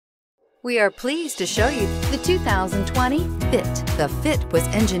We are pleased to show you the 2020 Fit. The Fit was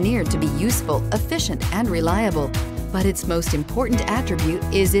engineered to be useful, efficient, and reliable. But its most important attribute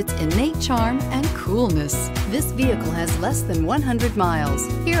is its innate charm and coolness. This vehicle has less than 100 miles.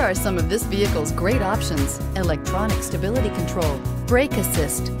 Here are some of this vehicle's great options: electronic stability control, brake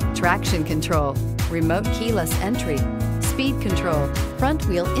assist, traction control, remote keyless entry, speed control, front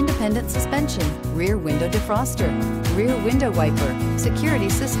wheel independent suspension, rear window defroster, rear window wiper, security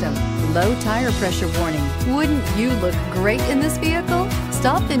system, low tire pressure warning. Wouldn't you look great in this vehicle?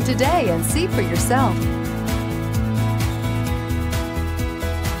 Stop in today and see for yourself.